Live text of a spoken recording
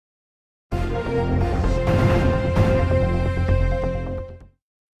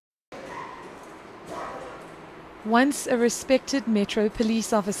Once a respected Metro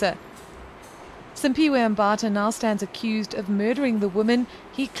police officer, Simphiwe Mbatha now stands accused of murdering the woman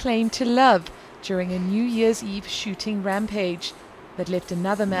he claimed to love during a New Year's Eve shooting rampage that left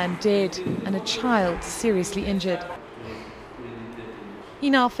another man dead and a child seriously injured. He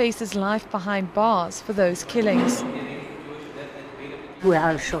now faces life behind bars for those killings. We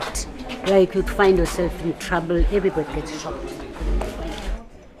are shocked. Where you could find yourself in trouble, everybody gets shocked.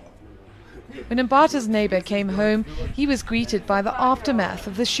 When Mbatha's neighbor came home, he was greeted by the aftermath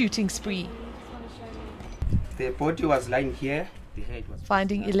of the shooting spree. The body was lying here. The head was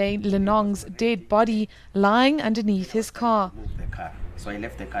finding Elaine Lenong's dead body lying underneath his car. So I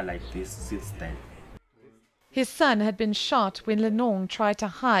left the car like this since then. His son had been shot when Lenong tried to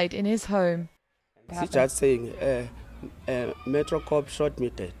hide in his home. He's just saying, Metro Cop shot me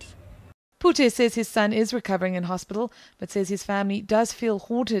dead. Pute says his son is recovering in hospital, but says his family does feel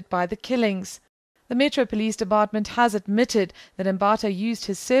haunted by the killings. The Metro Police Department has admitted that Mbatha used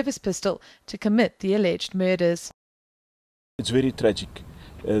his service pistol to commit the alleged murders. It's very tragic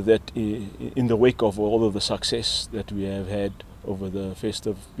that in the wake of all of the success that we have had over the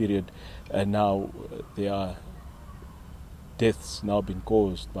festive period, and now there are deaths now been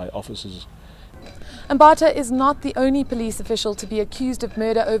caused by officers. Mbatha is not the only police official to be accused of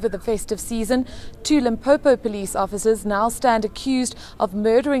murder over the festive season. 2 Limpopo police officers now stand accused of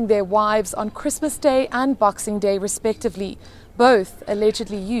murdering their wives on Christmas Day and Boxing Day respectively. Both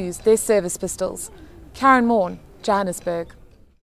allegedly used their service pistols. Karen Morn, Johannesburg.